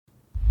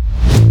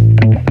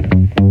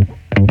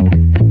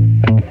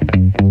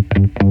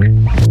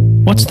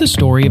What's the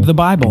story of the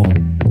Bible?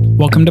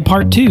 Welcome to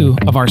part 2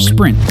 of our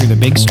sprint through the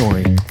big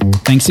story.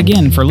 Thanks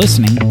again for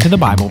listening to the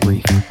Bible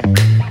Brief.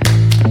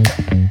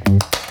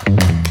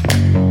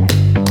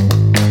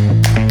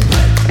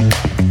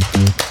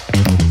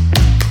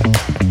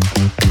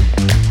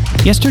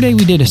 Yesterday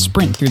we did a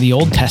sprint through the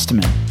Old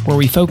Testament, where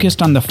we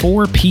focused on the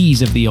 4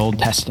 P's of the Old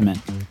Testament: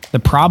 the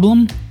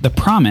problem, the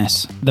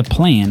promise, the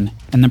plan,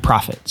 and the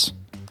prophets.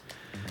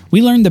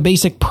 We learned the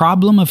basic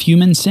problem of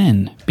human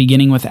sin,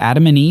 beginning with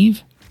Adam and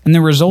Eve, and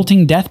the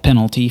resulting death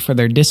penalty for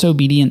their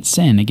disobedient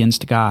sin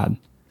against God.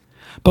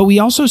 But we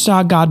also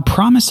saw God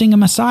promising a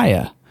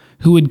Messiah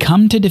who would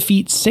come to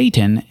defeat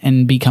Satan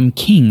and become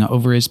king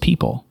over his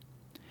people.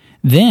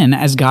 Then,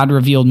 as God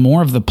revealed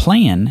more of the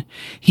plan,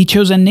 he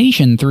chose a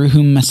nation through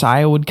whom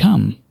Messiah would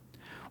come.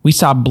 We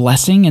saw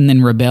blessing and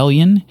then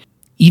rebellion,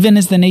 even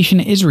as the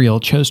nation Israel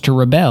chose to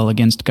rebel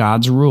against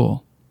God's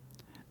rule.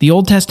 The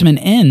Old Testament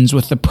ends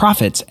with the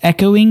prophets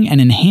echoing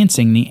and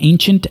enhancing the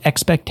ancient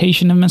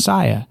expectation of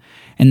Messiah,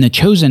 and the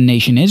chosen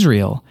nation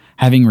Israel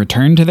having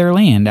returned to their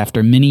land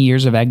after many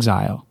years of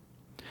exile.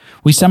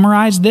 We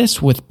summarize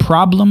this with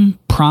problem,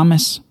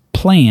 promise,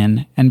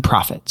 plan, and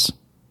prophets.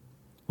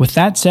 With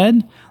that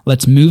said,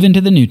 let's move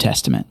into the New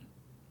Testament.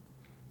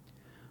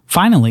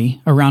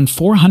 Finally, around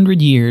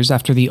 400 years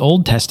after the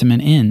Old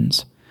Testament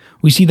ends,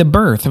 we see the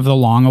birth of the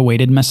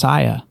long-awaited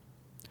Messiah.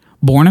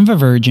 Born of a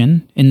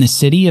virgin in the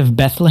city of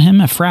Bethlehem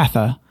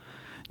Ephrathah,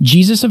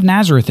 Jesus of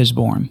Nazareth is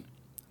born.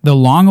 The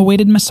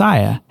long-awaited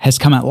Messiah has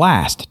come at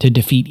last to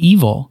defeat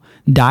evil,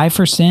 die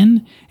for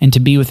sin, and to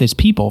be with his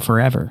people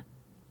forever.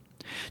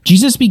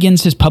 Jesus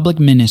begins his public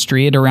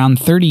ministry at around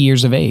 30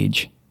 years of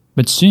age,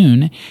 but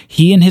soon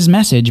he and his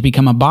message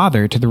become a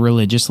bother to the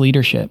religious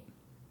leadership.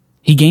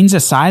 He gains a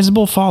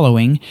sizable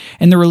following,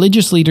 and the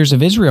religious leaders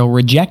of Israel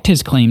reject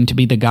his claim to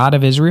be the God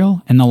of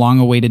Israel and the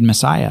long-awaited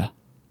Messiah.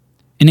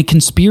 In a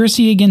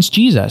conspiracy against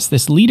Jesus,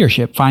 this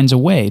leadership finds a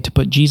way to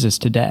put Jesus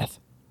to death.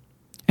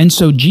 And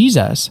so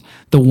Jesus,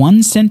 the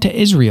one sent to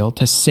Israel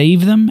to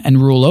save them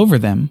and rule over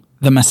them,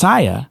 the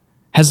Messiah,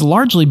 has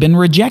largely been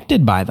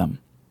rejected by them.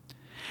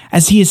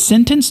 As he is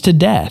sentenced to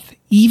death,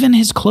 even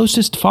his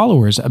closest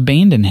followers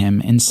abandon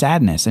him in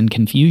sadness and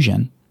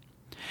confusion.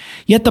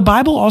 Yet the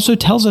Bible also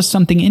tells us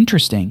something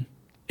interesting.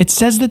 It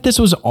says that this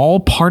was all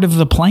part of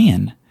the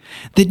plan,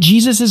 that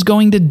Jesus is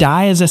going to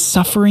die as a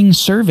suffering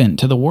servant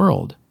to the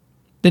world,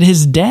 that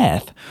his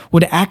death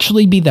would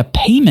actually be the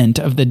payment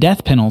of the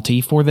death penalty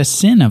for the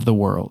sin of the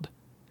world.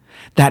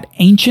 That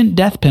ancient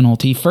death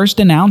penalty first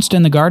announced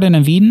in the Garden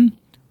of Eden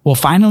will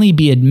finally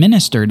be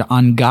administered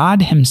on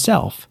God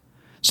himself,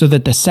 so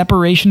that the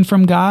separation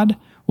from God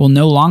will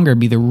no longer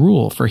be the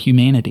rule for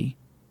humanity.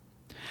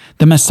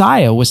 The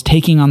Messiah was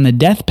taking on the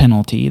death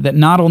penalty that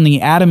not only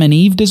Adam and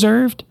Eve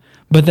deserved,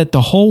 but that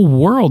the whole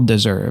world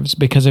deserves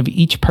because of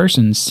each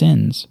person's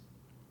sins.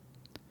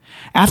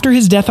 After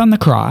his death on the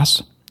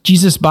cross,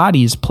 Jesus'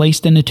 body is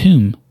placed in a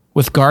tomb,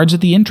 with guards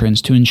at the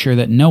entrance to ensure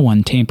that no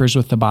one tampers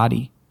with the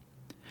body.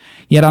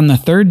 Yet on the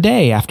 3rd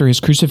day after his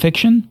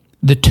crucifixion,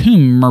 the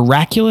tomb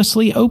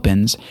miraculously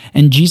opens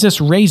and Jesus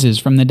raises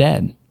from the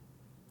dead.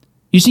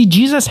 You see,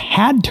 Jesus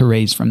had to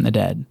raise from the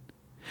dead.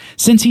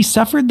 Since he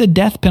suffered the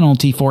death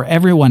penalty for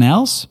everyone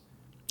else,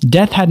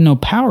 death had no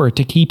power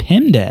to keep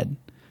him dead,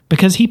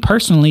 because he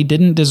personally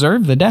didn't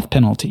deserve the death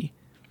penalty.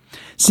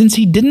 Since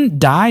he didn't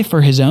die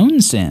for his own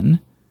sin,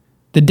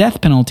 the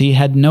death penalty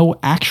had no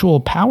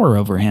actual power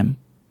over him.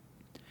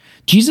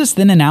 Jesus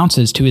then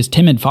announces to his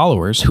timid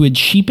followers, who had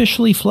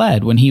sheepishly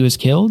fled when he was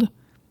killed,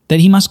 that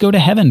he must go to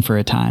heaven for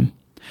a time,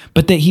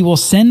 but that he will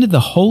send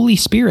the Holy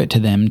Spirit to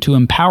them to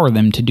empower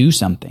them to do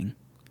something.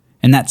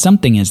 And that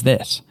something is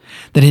this,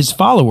 that his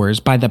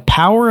followers, by the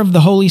power of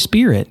the Holy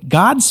Spirit,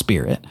 God's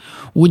Spirit,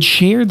 would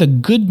share the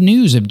good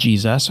news of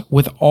Jesus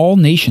with all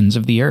nations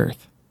of the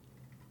earth.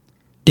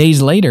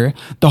 Days later,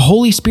 the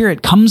Holy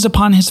Spirit comes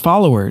upon his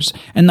followers,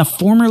 and the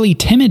formerly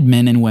timid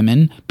men and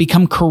women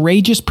become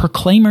courageous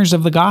proclaimers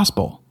of the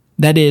gospel,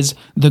 that is,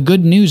 the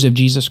good news of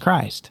Jesus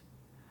Christ.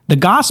 The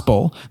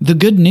gospel, the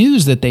good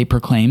news that they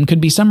proclaim, could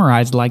be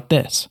summarized like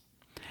this: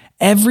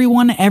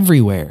 everyone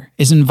everywhere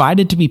is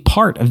invited to be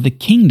part of the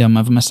kingdom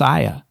of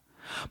Messiah.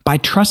 By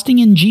trusting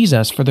in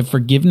Jesus for the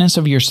forgiveness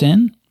of your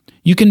sin,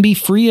 you can be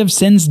free of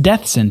sin's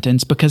death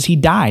sentence because he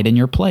died in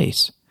your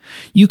place.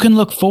 You can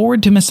look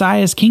forward to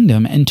Messiah's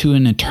kingdom and to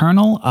an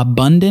eternal,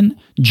 abundant,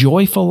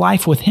 joyful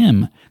life with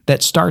him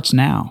that starts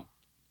now.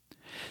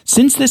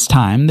 Since this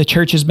time, the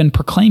church has been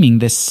proclaiming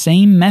this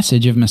same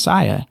message of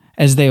Messiah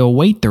as they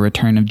await the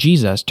return of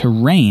Jesus to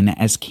reign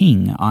as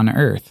king on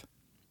earth.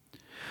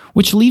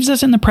 Which leaves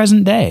us in the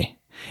present day,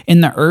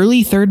 in the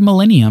early 3rd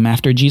millennium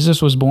after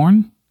Jesus was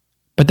born.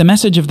 But the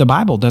message of the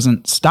Bible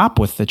doesn't stop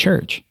with the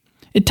church.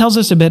 It tells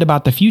us a bit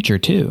about the future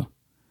too.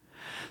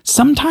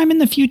 Sometime in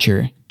the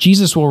future,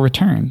 Jesus will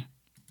return.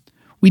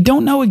 We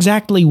don't know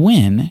exactly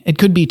when. It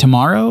could be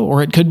tomorrow,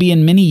 or it could be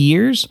in many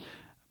years,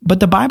 but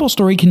the Bible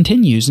story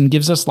continues and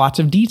gives us lots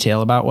of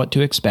detail about what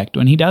to expect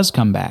when he does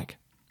come back.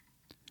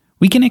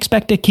 We can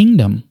expect a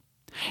kingdom,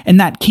 And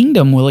that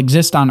kingdom will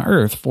exist on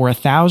earth for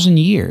 1,000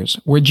 years,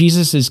 where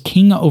Jesus is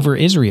king over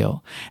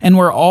Israel, and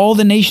where all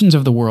the nations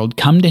of the world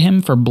come to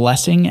him for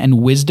blessing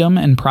and wisdom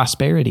and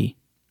prosperity.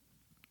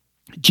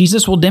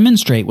 Jesus will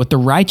demonstrate what the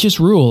righteous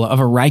rule of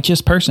a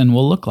righteous person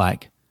will look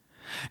like.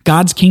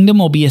 God's kingdom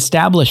will be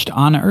established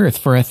on earth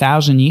for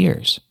 1,000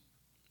 years.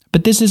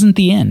 But this isn't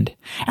the end.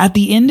 At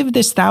the end of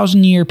this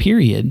 1,000-year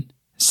period,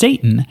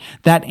 Satan,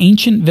 that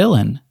ancient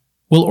villain,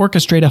 will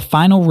orchestrate a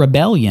final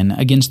rebellion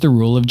against the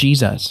rule of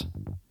Jesus.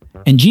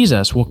 And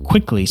Jesus will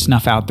quickly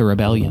snuff out the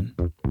rebellion.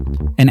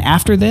 And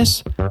after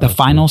this, the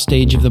final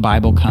stage of the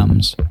Bible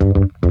comes.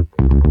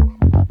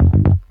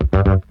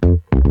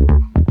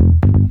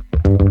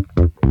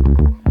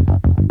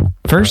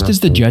 First is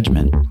the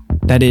judgment.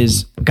 That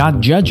is,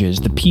 God judges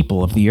the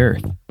people of the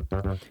earth.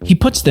 He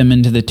puts them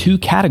into the two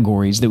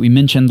categories that we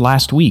mentioned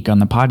last week on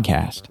the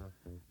podcast.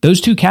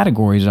 Those two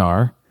categories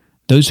are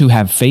those who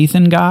have faith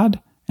in God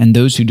and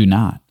those who do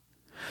not.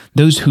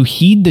 Those who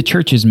heed the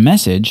church's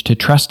message to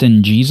trust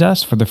in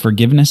Jesus for the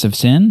forgiveness of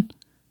sin,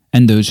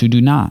 and those who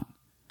do not.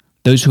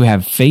 Those who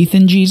have faith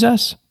in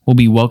Jesus will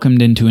be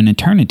welcomed into an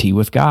eternity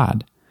with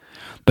God,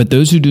 but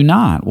those who do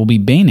not will be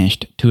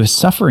banished to a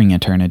suffering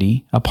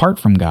eternity apart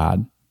from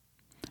God.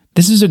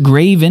 This is a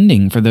grave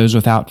ending for those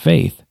without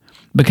faith,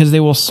 because they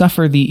will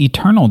suffer the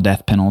eternal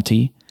death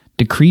penalty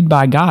decreed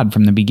by God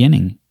from the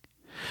beginning.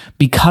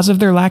 Because of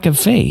their lack of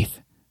faith,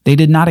 they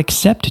did not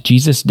accept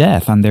Jesus'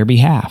 death on their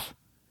behalf.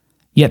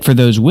 Yet for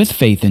those with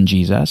faith in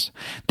Jesus,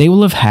 they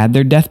will have had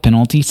their death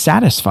penalty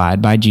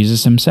satisfied by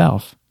Jesus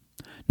himself.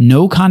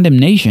 No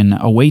condemnation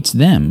awaits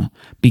them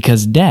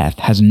because death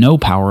has no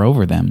power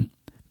over them.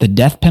 The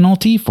death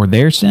penalty for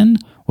their sin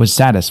was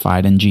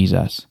satisfied in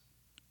Jesus.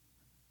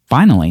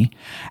 Finally,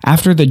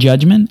 after the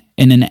judgment,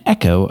 in an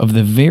echo of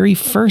the very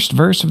first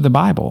verse of the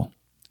Bible,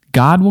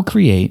 God will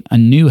create a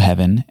new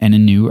heaven and a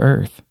new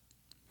earth.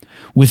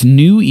 With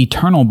new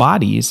eternal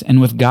bodies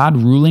and with God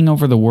ruling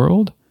over the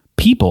world,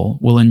 people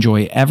will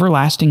enjoy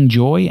everlasting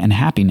joy and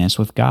happiness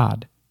with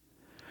God.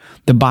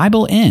 The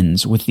Bible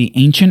ends with the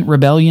ancient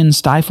rebellion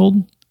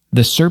stifled,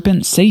 the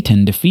serpent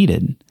Satan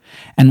defeated,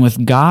 and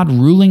with God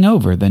ruling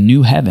over the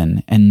new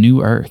heaven and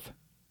new earth.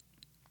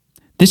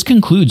 This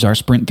concludes our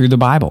sprint through the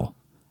Bible.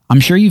 I'm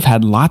sure you've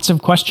had lots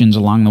of questions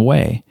along the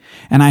way,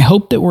 and I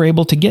hope that we're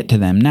able to get to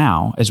them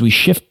now as we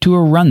shift to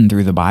a run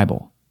through the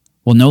Bible.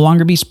 We'll no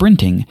longer be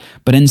sprinting,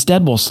 but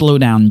instead we'll slow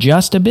down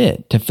just a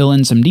bit to fill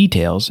in some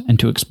details and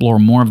to explore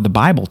more of the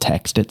Bible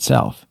text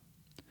itself.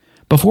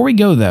 Before we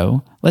go,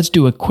 though, let's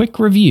do a quick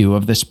review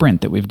of the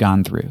sprint that we've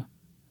gone through.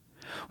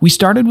 We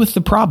started with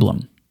the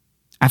problem.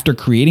 After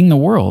creating the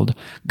world,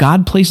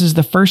 God places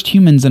the first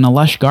humans in a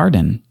lush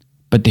garden,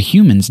 but the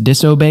humans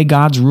disobey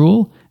God's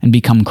rule and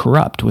become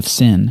corrupt with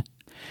sin.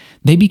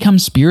 They become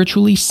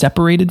spiritually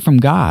separated from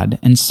God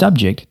and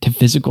subject to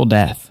physical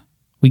death.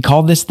 We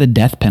call this the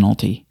death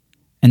penalty,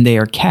 and they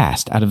are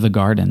cast out of the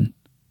garden.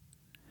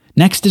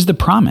 Next is the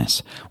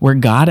promise, where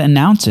God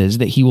announces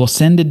that he will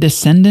send a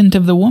descendant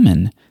of the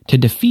woman to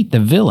defeat the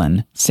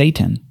villain,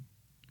 Satan.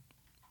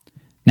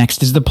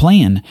 Next is the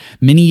plan.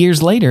 Many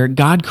years later,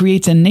 God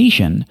creates a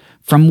nation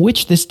from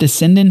which this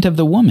descendant of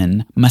the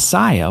woman,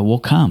 Messiah, will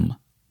come.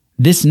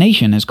 This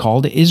nation is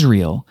called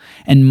Israel,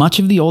 and much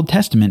of the Old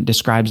Testament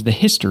describes the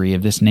history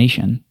of this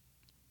nation.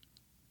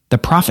 The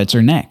prophets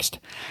are next.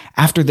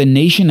 After the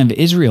nation of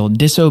Israel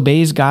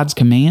disobeys God's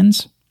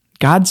commands,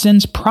 God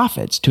sends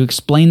prophets to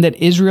explain that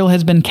Israel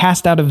has been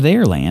cast out of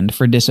their land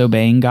for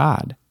disobeying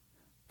God.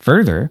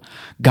 Further,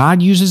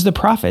 God uses the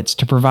prophets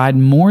to provide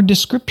more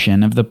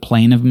description of the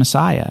plan of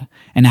Messiah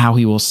and how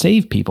he will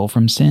save people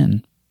from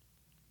sin.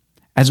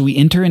 As we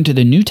enter into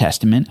the New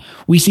Testament,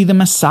 we see the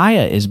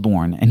Messiah is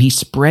born and he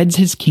spreads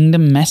his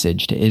kingdom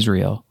message to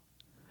Israel.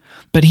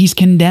 But he's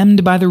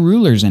condemned by the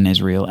rulers in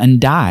Israel and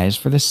dies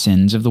for the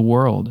sins of the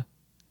world.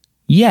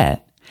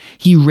 Yet,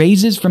 he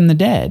raises from the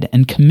dead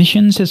and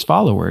commissions his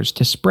followers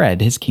to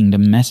spread his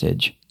kingdom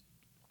message.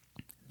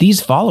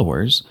 These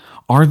followers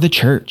are the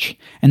church,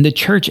 and the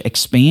church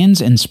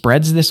expands and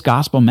spreads this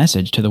gospel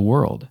message to the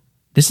world.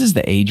 This is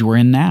the age we're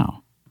in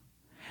now.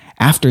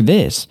 After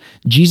this,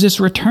 Jesus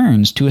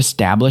returns to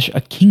establish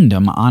a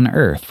kingdom on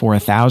earth for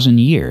 1,000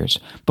 years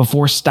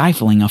before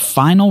stifling a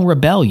final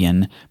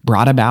rebellion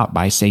brought about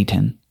by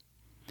Satan.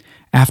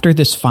 After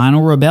this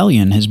final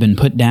rebellion has been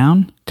put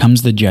down,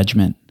 comes the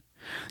judgment.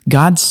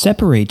 God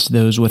separates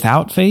those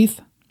without faith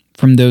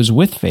from those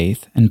with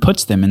faith and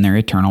puts them in their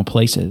eternal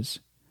places,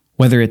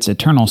 whether it's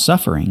eternal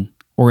suffering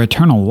or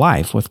eternal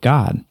life with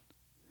God.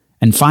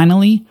 And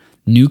finally,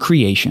 new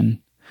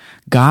creation.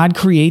 God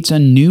creates a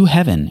new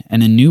heaven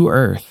and a new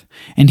earth,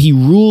 and he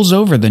rules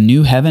over the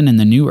new heaven and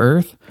the new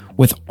earth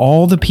with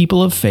all the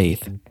people of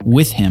faith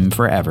with him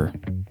forever.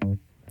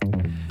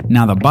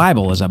 Now, the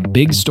Bible is a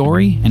big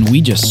story, and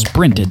we just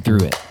sprinted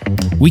through it.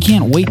 We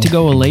can't wait to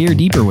go a layer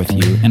deeper with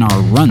you in our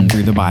run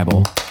through the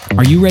Bible.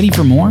 Are you ready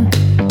for more?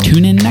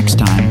 Tune in next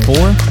time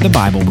for The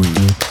Bible Brief.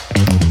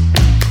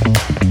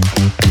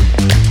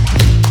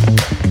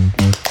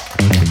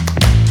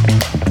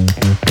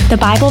 The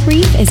Bible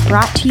Brief is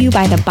brought to you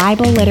by the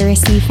Bible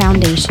Literacy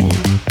Foundation,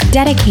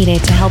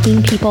 dedicated to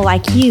helping people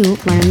like you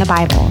learn the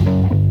Bible.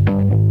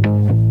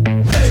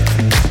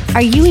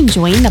 Are you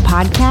enjoying the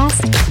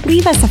podcast?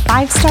 Leave us a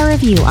 5-star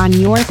review on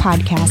your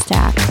podcast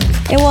app.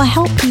 It will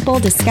help people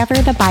discover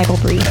the Bible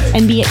Brief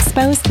and be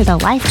exposed to the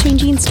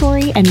life-changing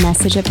story and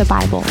message of the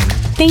Bible.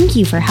 Thank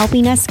you for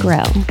helping us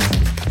grow.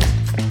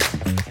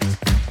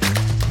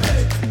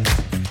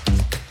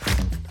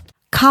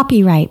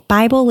 Copyright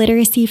Bible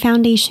Literacy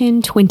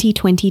Foundation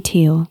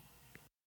 2022.